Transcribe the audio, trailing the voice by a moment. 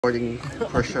Recording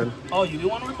person. Oh, you do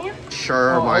want to record?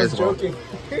 Sure, might as well. Joking.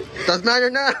 Doesn't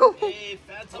matter now. Hey,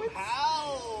 Phantom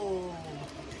Howl!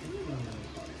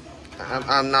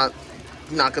 I'm not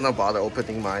gonna bother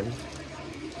opening mine.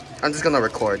 I'm just gonna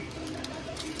record.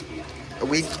 Do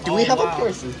we have a pair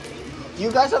of scissors? Do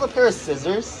you guys have a pair of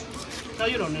scissors? No,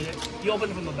 you don't need it. You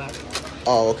open it from the back.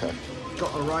 Oh, okay.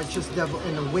 Got a righteous devil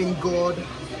in a wind guard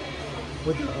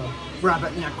with a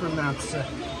rabbit necromancer.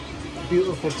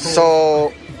 Beautiful.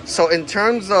 So in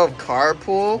terms of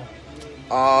carpool,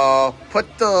 put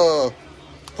the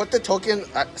token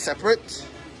separate,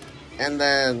 and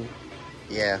then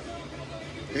yeah,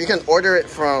 if you can order it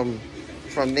from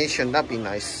Nation, that'd be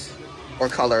nice, or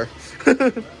color.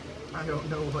 I don't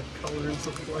know what colors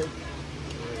look like.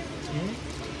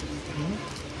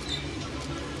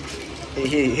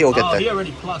 He'll get Oh, that. he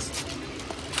already plussed.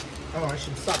 Oh, I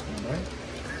should stop him, right?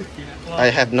 Yeah, well,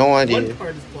 I have no idea. one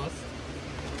card is plus.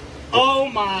 Oh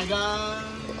my god!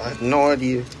 I have no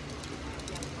idea.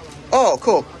 Oh,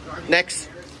 cool. Next.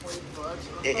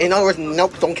 In other words,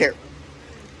 nope, don't care.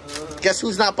 Guess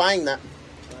who's not buying that?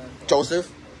 Joseph.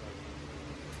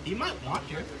 He might want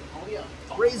you.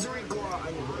 Razor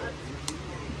Glide.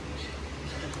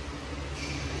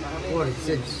 What is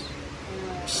this?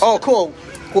 Oh, cool.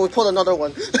 We'll put another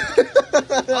one.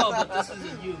 Oh, but this is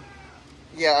a U.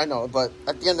 Yeah, I know, but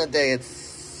at the end of the day,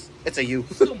 it's a you.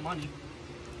 Still money.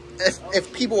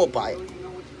 If people will buy it,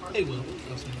 They will.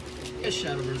 Trust me. It's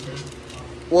Shadowverse, man.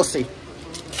 we'll see.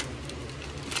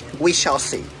 We shall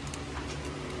see.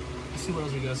 Let's see what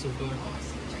else we got so far.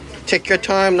 Take your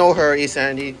time, no hurry,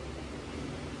 Sandy.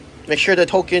 Make sure the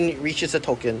token reaches the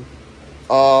token.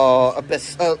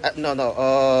 Abyss.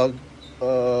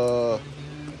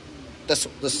 This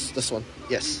one.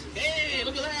 Yes. Hey,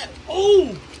 look at that!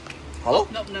 Oh! Hollow?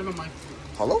 No, never mind.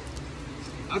 Hollow?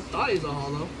 I thought he was a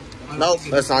hollow. No,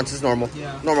 that's not. Just normal.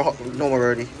 Yeah. Normal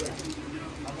rarity. This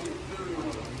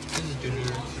is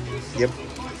Ginger. Yep.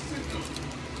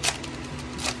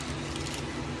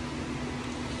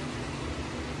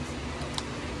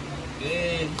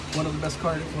 Hey, one of the best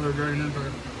cards for Dragon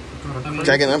Empire.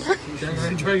 Dragon Empire?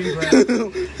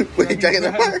 Dragon Wait, Dragon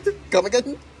Empire? Come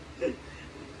again?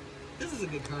 This is a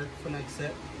good card for next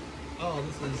set. Oh,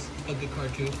 this is a good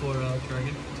card too for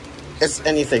Dragon. It's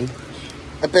anything.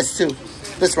 Abyss 2.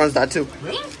 This runs that too.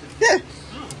 Really? Yeah.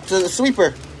 It's a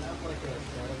sweeper.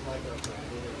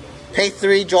 Pay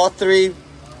 3, draw 3,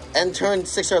 end turn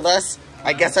 6 or less.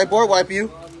 I guess I board wipe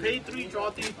you. Pay 3, draw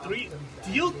 3,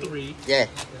 deal 3. Yeah.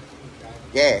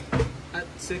 Yeah. At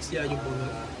 6, yeah, you board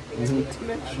it.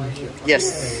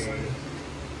 Yes.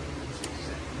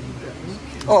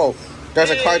 Oh,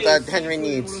 there's a card that Henry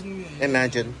needs.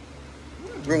 Imagine.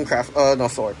 Runecraft. No,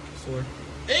 sword. Sword.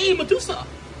 Hey, Medusa!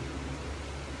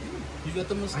 You got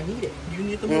the Medusa? I need it. You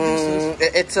need the Medusa.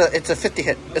 It's a 50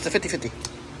 hit. It's a 50-50.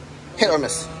 Hit or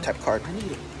miss type card. I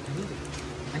need it.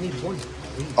 I need one.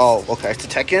 Oh, okay. It's a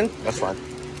Tekken? That's fine.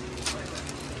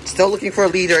 Still looking for a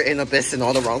leader in Abyss in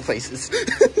all the wrong places.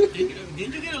 Didn't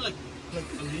you get like at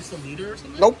least a leader or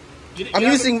something? Nope. I'm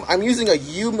You using a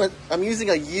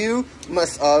U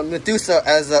Medusa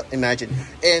as a imagine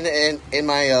in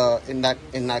that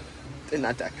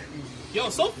deck. Yo,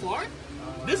 so far,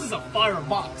 this is a fire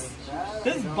box.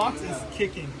 This box is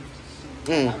kicking.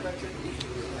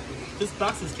 This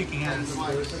box is kicking ass.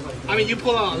 I mean, you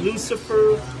pull out a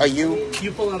Lucifer. A U.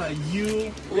 You pull out a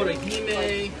U. Pull out a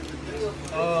Hime.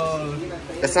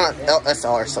 It's not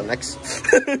LSR, so next.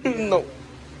 No.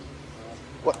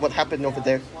 What happened over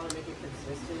there?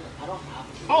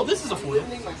 Oh, this is a foil.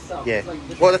 Yeah.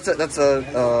 Well, that's a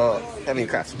heavy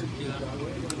craft.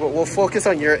 We'll focus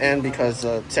on your end because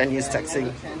Sandy's texting.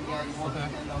 Okay.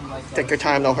 Take your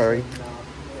time, no hurry.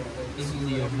 This is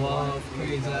the above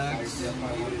Praise Axe.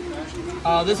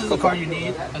 This is the card you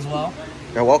need as well.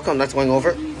 You're welcome. That's going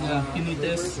over. Yeah, you need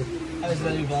this. As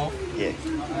well evolve. Yeah.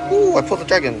 Ooh, I pulled the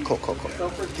dragon. Cool.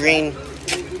 Green.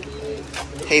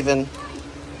 Haven.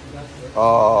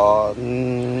 No,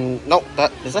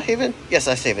 is that Haven? Yes,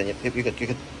 that's Haven. Yep, you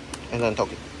could. And then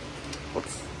token.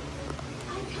 Whoops.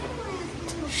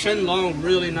 Shenlong,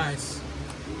 really nice.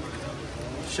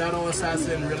 Shadow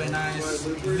Assassin, really nice.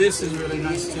 This is really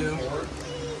nice too.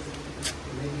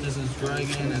 This is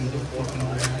Dragon and the fucking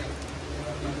Dragon.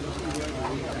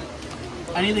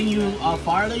 Anything you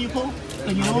fire that you pull?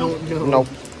 That you know? Nope.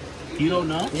 You don't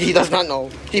know? He does not know.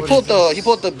 He pulled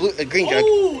the blue green dragon.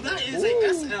 Oh, that is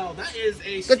a SL. That is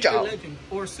a Good job. legend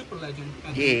or super legend.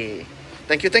 Yeah.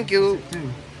 Thank you.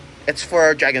 It's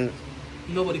for dragon.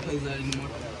 Nobody plays that anymore.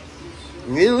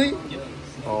 Really? Yep.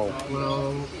 Oh.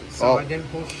 Well, so I didn't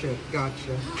pull shit.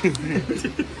 Gotcha.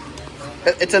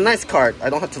 It's a nice card. I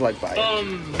don't have to like buy it.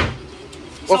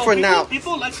 Well, So for now,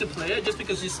 people like to play it just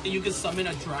because you can summon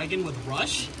a dragon with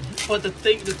rush. But the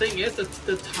thing is that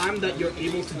the time that you're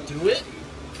able to do it,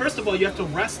 first of all, you have to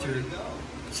rest her.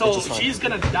 So Which is fine. she's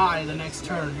gonna die the next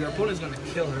turn. Your opponent's gonna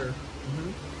kill her.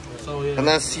 So yeah.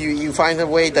 unless you find a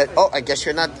way that, oh, I guess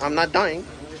I'm not dying.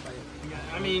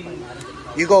 I mean,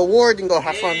 You go ward and go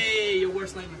have fun. hey, your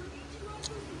worst nightmare.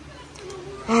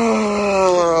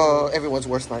 Everyone's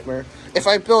worst nightmare. If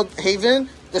I build Haven,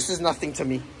 this is nothing to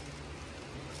me.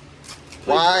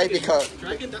 Why? Dragon, Because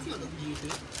Dragon, that's not a use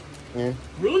it. yeah,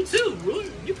 Rune 2,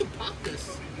 Rune, you can pop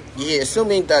this. yeah,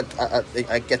 assuming that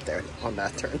I get there on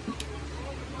that turn.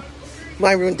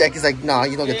 My rune deck is like, nah,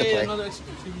 you don't get to play. Another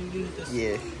execution, you need this.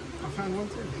 Yeah, I found one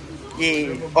too.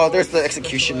 yeah. Oh, there's the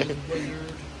execution.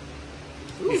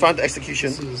 You found the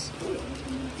execution.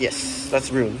 Yes,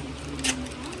 that's rune.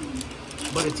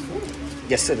 But it's full.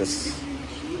 Yes, it is.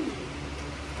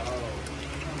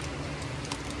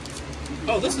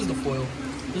 Oh, this is the foil.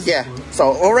 This Yeah. Is the foil.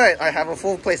 So, all right, I have a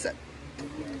full playset.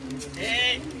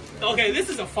 Okay, this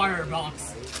is a fire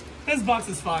box. This box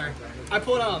is fire. I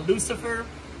pulled out a Lucifer,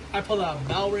 I pulled out a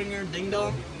Bellringer, Ding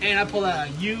Dong, and I pulled out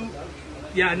a U.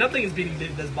 Yeah, nothing is beating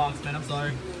this box, man. I'm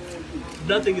sorry.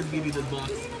 Nothing is beating this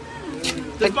box.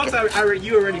 This box,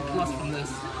 you already plus from this.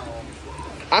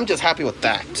 I'm just happy with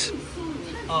that.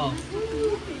 Oh,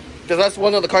 Because that's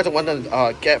one of the cards I wanted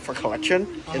to get for collection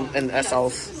in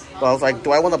SLs. But I was like,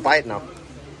 do I want to buy it now?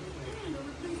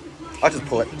 I'll just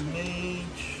pull it.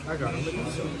 Mage. I got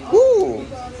it. Woo!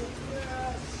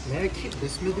 May I keep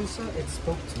this Medusa? It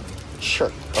spoke to me.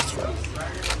 Sure, that's right.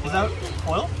 Is that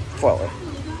foil? Foil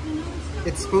it.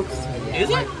 It spoke to me. Is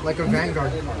it? Like a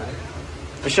Vanguard card.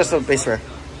 It's just a base rare.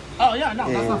 Oh yeah, no,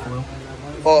 Yeah. that's not foil.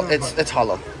 Well, it's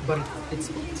hollow. But it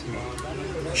spoke to me.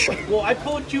 Sure. Well, I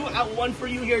pulled you out one for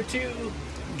you here too.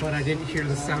 But I didn't hear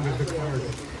the sound of the card.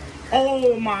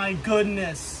 Oh my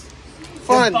goodness.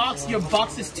 Fun. Your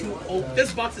box is too OP.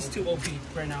 This box is too OP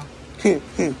right now.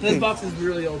 This box is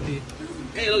really OP.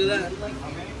 Hey, look at that.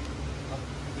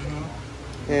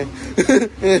 Yeah.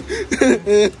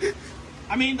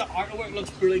 I mean, the artwork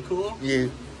looks really cool, Yeah.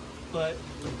 but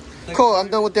Cool, I'm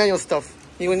done with Daniel's stuff.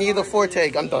 You need a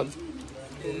Forte, I'm done.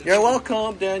 You're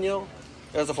welcome, Daniel.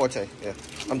 There's a Forte. Yeah,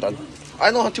 I'm done.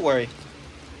 I don't have to worry.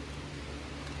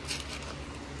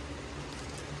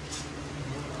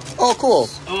 Oh, cool.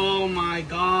 oh my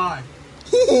god,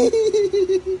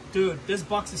 dude, this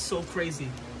box is so crazy.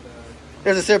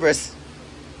 There's a Cerberus.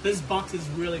 This box is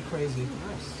really crazy.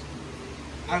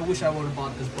 I wish I would have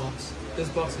bought this box. This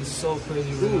box is so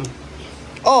crazy right now.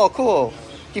 Oh, cool.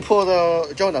 He pulled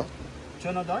Jonah.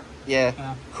 Jonah Dark? Yeah,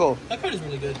 Yeah. cool. That card is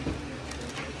really good.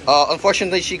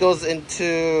 Unfortunately, she goes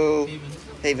into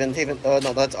Even. Haven. No,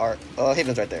 that's art.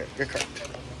 Haven's right there. You're correct.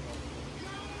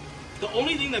 The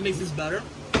only thing that makes this better.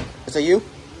 Is it you?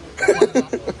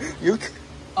 Yuke?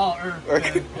 Oh, Urk.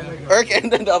 yeah. Urk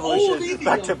and then the Holy evolution.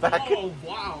 Back to back. Oh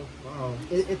wow. Wow.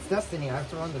 It's Destiny. I have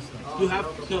to run this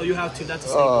now. You have to. That's a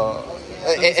staple.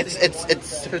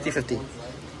 It's 50-50.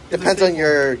 Depends on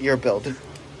your build.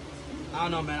 I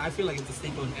don't know, man. I feel like it's a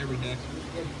staple in every deck.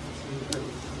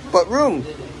 But room.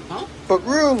 Huh? But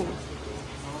room.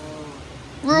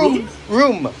 Room?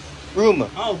 Room.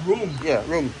 Oh, room. Yeah,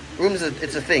 room. Room is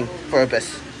it's a thing for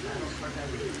Abyss.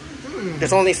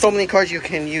 There's only so many cards you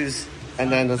can use,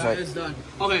 and then there's That like is done.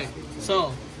 Okay,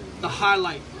 so the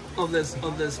highlight of this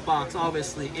box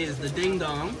obviously is the Ding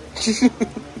Dong,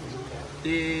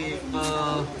 the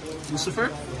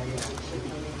Lucifer.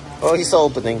 oh, he's still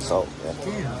opening, so yeah.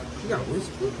 Damn. You got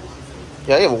Whisper?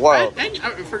 Yeah, you have a wild. And I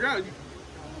forgot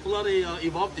a lot of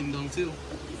evolved Ding Dong too.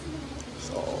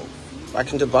 So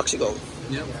back into the box you go.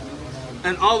 Yep.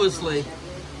 And obviously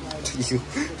You.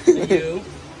 you.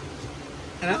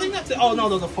 And I think that's it. Oh no,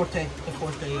 the Forte. The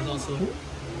Forte is also.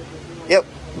 Yep.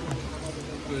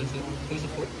 Where is it? Where's the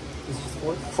Forte? Is this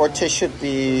fourth? Forte should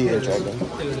be a dragon.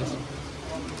 There it is.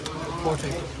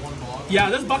 Forte. Yeah,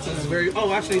 this box is very.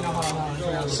 Oh, actually, no.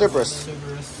 Cerberus.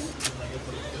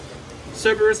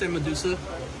 Cerberus and Medusa.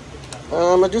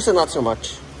 Medusa not so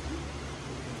much.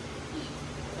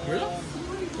 Really?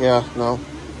 Yeah, no.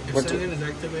 If What Saiyan is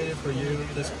activated for you,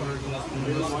 this card must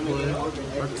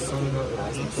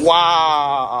play.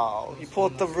 Wow! He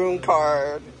pulled the rune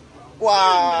card.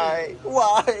 Why?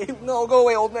 Why? No, go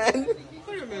away, old man.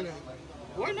 Wait a minute.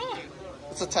 Why not?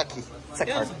 It's a techie. It's a It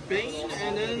card. has Bane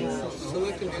and then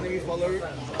select an enemy follower.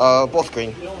 Both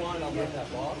green.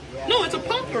 No, it's a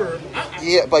popper.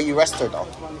 Yeah, but you rest her though.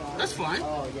 That's fine.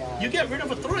 You get rid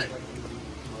of a threat.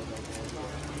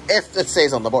 If it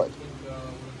stays on the board.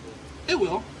 It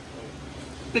will.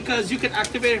 Because you can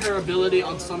activate her ability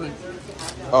on summon.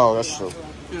 Oh, that's true.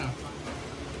 Yeah.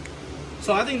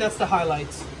 So I think that's the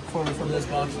highlights for this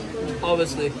box.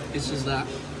 Obviously, it's just that.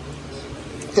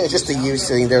 Just the you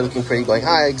sitting there looking pretty, going,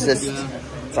 "Hi, I exist." Yeah.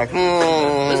 It's like,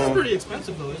 This is pretty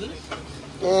expensive though, isn't it?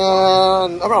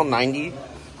 Around 90.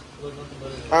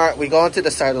 All right, we go into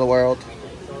the side of the world.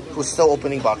 Who's still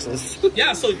opening boxes?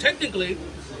 Yeah. So technically,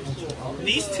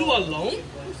 these two alone,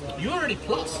 you already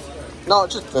plus. No,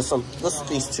 just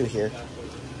these two here.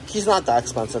 He's not that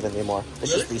expensive anymore.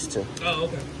 It's just these two. Oh,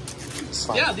 okay. It's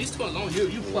fine. Yeah, these two alone,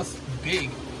 you plus big.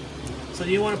 So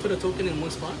do you want to put a token in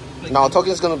one spot? Like No,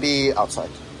 token's gonna be outside.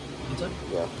 Outside?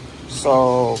 Yeah.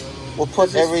 So we'll put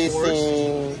Is this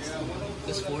everything.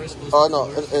 This four is supposed Oh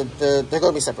no, they're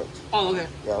gonna be separate. Oh, okay.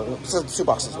 Yeah, so 2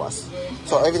 boxes was.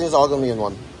 So everything's all gonna be in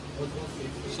one.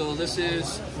 So this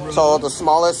is... So the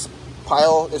smallest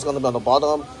pile is gonna be on the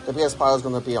bottom. The biggest pile is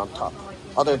gonna be on top.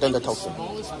 Other than the token.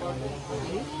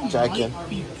 Dragon.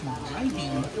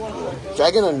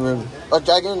 Dragon and Rune.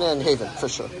 Dragon and Haven, for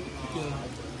sure. Yeah.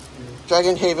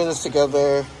 Dragon Haven is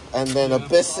together, and then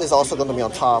Abyss is also going to be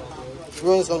on top.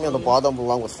 Rune is going to be on the bottom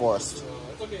along with Forest.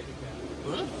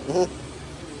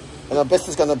 And Abyss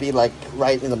is going to be like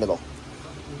right in the middle.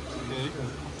 Okay.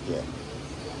 Yeah.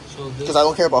 So this... Because I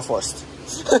don't care about Forest.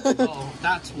 Oh,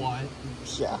 that's why.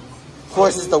 Yeah.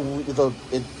 Forest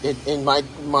is in my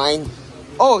mind.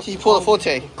 Oh, he pulled a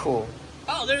Forte. Cool.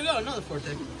 Oh, there you go, another forte.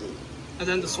 And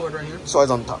then the sword right here. Sword's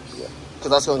on top, yeah.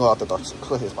 Because that's going to go out the door as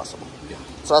quickly as possible. Yeah.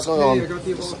 So that's going to Hey, I go got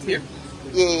the evolve. Here.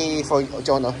 Yay for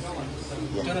Jonah.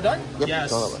 Yeah. Gonna die? Yep, Yes.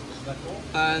 Jonah.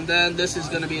 And then this is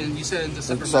gonna be in, you said in the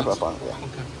separate Separate box. part, yeah.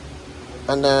 Okay.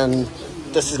 And then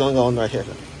this is going to go in right here.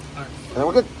 Alright. And then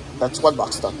we're good. That's one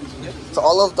box done. Yep. So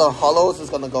all of the hollows is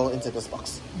going to go into this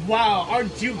box. Wow,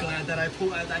 aren't you glad that I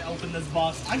opened this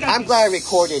box? I'm glad I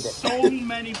recorded it. So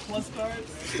many plus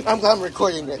cards. I'm glad I'm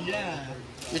recording it. Yeah.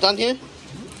 You done here?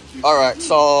 Alright,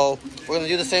 so we're going to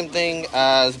do the same thing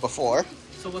as before.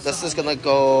 So what's This the is going to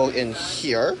go in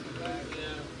here.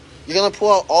 You're going to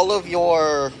pull out all of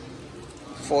your...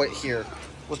 For it here.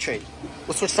 We'll trade.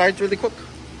 We'll switch sides really quick.